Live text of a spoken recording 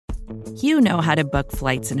You know how to book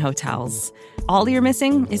flights and hotels. All you're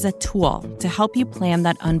missing is a tool to help you plan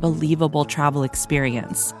that unbelievable travel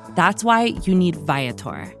experience. That's why you need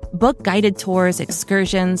Viator. Book guided tours,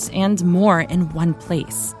 excursions, and more in one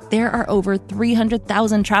place. There are over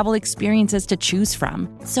 300,000 travel experiences to choose from,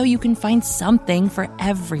 so you can find something for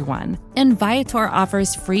everyone. And Viator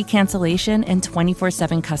offers free cancellation and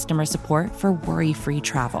 24/7 customer support for worry-free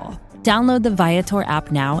travel. Download the Viator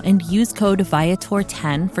app now and use code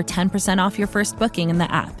Viator10 for 10% off your first booking in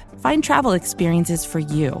the app. Find travel experiences for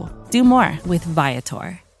you. Do more with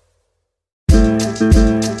Viator.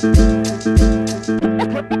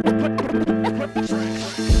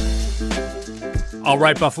 All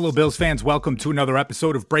right, Buffalo Bills fans, welcome to another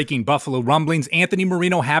episode of Breaking Buffalo Rumblings. Anthony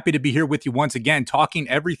Marino, happy to be here with you once again, talking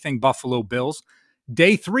everything Buffalo Bills.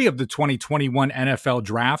 Day 3 of the 2021 NFL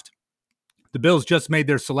Draft. The Bills just made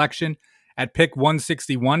their selection at pick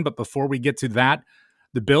 161, but before we get to that,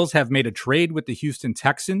 the Bills have made a trade with the Houston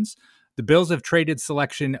Texans. The Bills have traded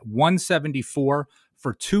selection 174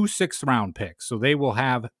 for 2 sixth-round picks. So they will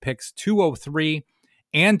have picks 203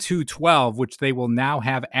 and 212, which they will now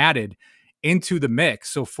have added into the mix.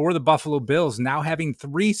 So for the Buffalo Bills, now having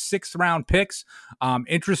 3 sixth-round picks,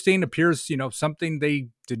 interesting, appears, something they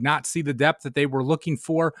did not see the depth that they were looking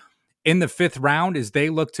for in the 5th round as they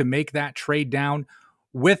look to make that trade down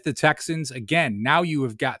with the Texans. Again, now you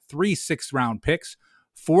have got 3 sixth-round picks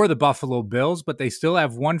for the Buffalo Bills, but they still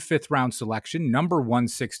have 1 5th-round selection, number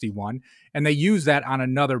 161, and they use that on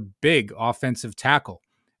another big offensive tackle.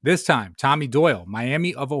 This time, Tommy Doyle,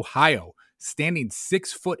 Miami of Ohio, standing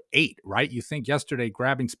 6'8", right? You think yesterday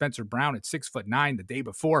grabbing Spencer Brown at 6'9", the day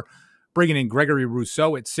before bringing in Gregory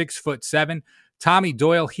Rousseau at 6'7". Tommy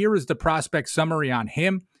Doyle, here is the prospect summary on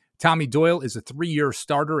him. Tommy Doyle is a 3-year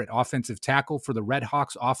starter at offensive tackle for the Red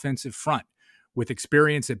Hawks offensive front. With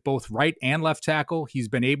experience at both right and left tackle, he's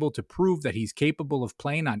been able to prove that he's capable of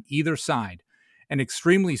playing on either side. An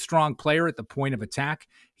extremely strong player at the point of attack,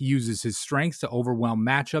 he uses his strength to overwhelm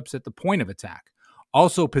matchups at the point of attack.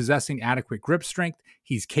 Also possessing adequate grip strength,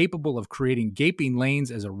 he's capable of creating gaping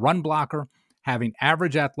lanes as a run blocker. Having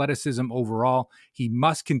average athleticism overall, he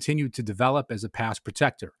must continue to develop as a pass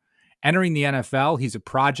protector. Entering the NFL, he's a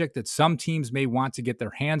project that some teams may want to get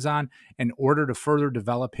their hands on in order to further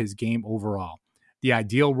develop his game overall. The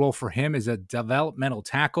ideal role for him is a developmental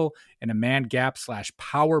tackle in a man gap /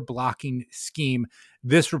 power blocking scheme.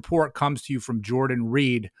 This report comes to you from Jordan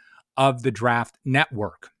Reed of the Draft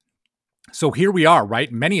Network. So here we are,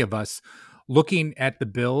 right? Many of us looking at the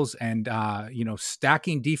Bills and,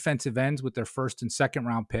 stacking defensive ends with their 1st and 2nd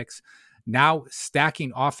round picks, now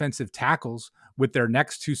stacking offensive tackles with their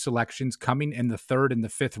next 2 selections coming in the 3rd and the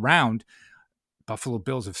 5th round. Buffalo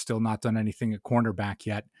Bills have still not done anything at cornerback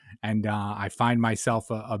yet, and I find myself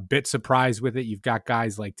a bit surprised with it. You've got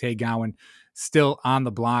guys like Tay Gowan still on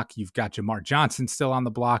the block. You've got Jamar Johnson still on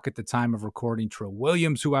the block at the time of recording. Trill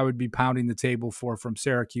Williams, who I would be pounding the table for from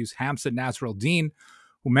Syracuse. Hamza Nasruddin,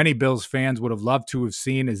 who many Bills fans would have loved to have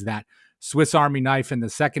seen as that Swiss Army knife in the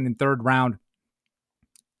 2nd and 3rd round.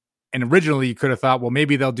 And originally you could have thought, well,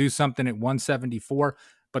 maybe they'll do something at 174,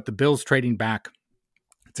 but the Bills trading back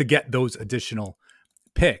to get those additional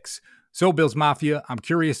picks. So Bills Mafia, I'm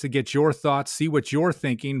curious to get your thoughts, see what you're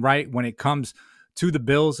thinking, right, when it comes to the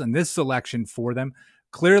Bills and this selection for them.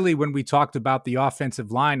 Clearly, when we talked about the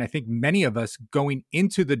offensive line, I think many of us going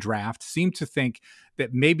into the draft seemed to think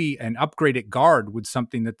that maybe an upgrade at guard was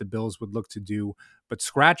something that the Bills would look to do. But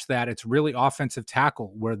scratch that, it's really offensive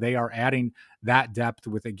tackle where they are adding that depth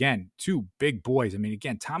with, again, 2 big boys. I mean,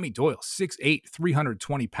 again, Tommy Doyle, 6'8",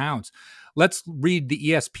 320 pounds. Let's read the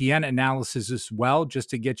ESPN analysis as well, just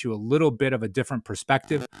to get you a little bit of a different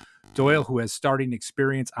perspective. Doyle, who has starting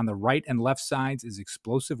experience on the right and left sides, is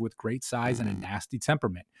explosive with great size and a nasty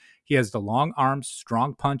temperament. He has the long arms,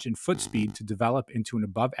 strong punch, and foot speed to develop into an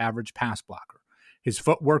above-average pass blocker. His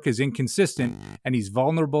footwork is inconsistent, and he's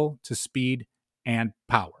vulnerable to speed and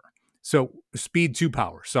power. So speed to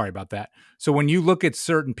power. Sorry about that. So when you look at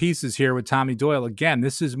certain pieces here with Tommy Doyle, again,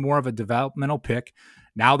 this is more of a developmental pick.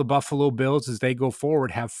 Now the Buffalo Bills, as they go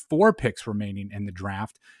forward, have 4 picks remaining in the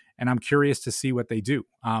draft, and I'm curious to see what they do.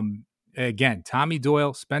 Again, Tommy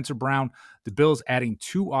Doyle, Spencer Brown, the Bills adding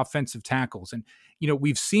 2 offensive tackles. And,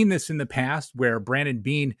 we've seen this in the past where Brandon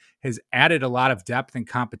Beane has added a lot of depth and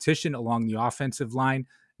competition along the offensive line.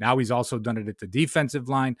 Now he's also done it at the defensive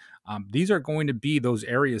line. These are going to be those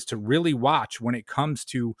areas to really watch when it comes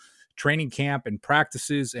to training camp and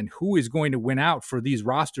practices and who is going to win out for these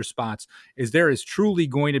roster spots, is there is truly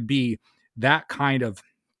going to be that kind of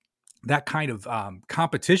that kind of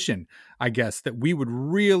competition, I guess, that we would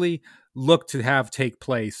really look to have take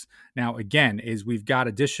place. Now, again, is we've got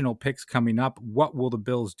additional picks coming up. What will the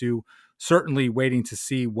Bills do? Certainly waiting to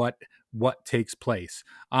see what takes place.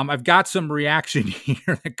 I've got some reaction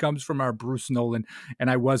here that comes from our Bruce Nolan, and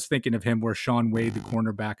I was thinking of him where Shaun Wade, the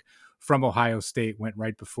cornerback from Ohio State, went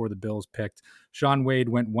right before the Bills picked. Shaun Wade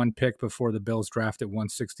went one pick before the Bills draft at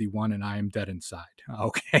 161, and I am dead inside.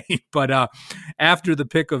 Okay, but after the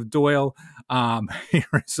pick of Doyle, here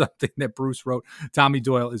is something that Bruce wrote. Tommy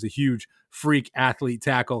Doyle is a huge freak athlete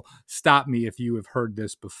tackle. Stop me if you have heard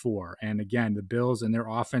this before. And again, the Bills and their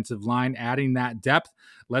offensive line adding that depth.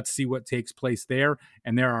 Let's see what takes place there.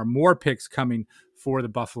 And there are more picks coming for the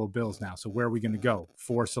Buffalo Bills now. So where are we going to go?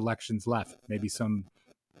 4 selections left. Maybe some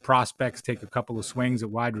prospects take a couple of swings at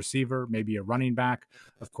wide receiver, maybe a running back.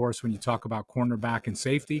 Of course, when you talk about cornerback and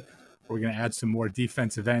safety, we're going to add some more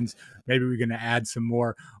defensive ends. Maybe we're going to add some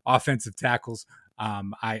more offensive tackles.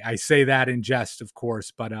 I say that in jest, of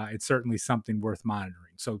course, but it's certainly something worth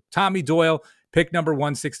monitoring. So Tommy Doyle, pick number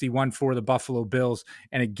 161 for the Buffalo Bills.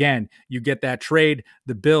 And again, you get that trade.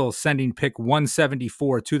 The Bills sending pick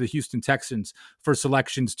 174 to the Houston Texans for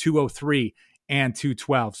selections 203 and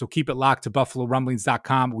 212. So keep it locked to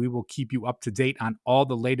BuffaloRumblings.com. We will keep you up to date on all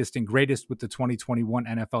the latest and greatest with the 2021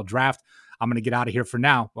 NFL Draft. I'm going to get out of here for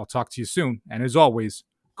now. I'll talk to you soon. And as always,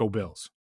 go Bills.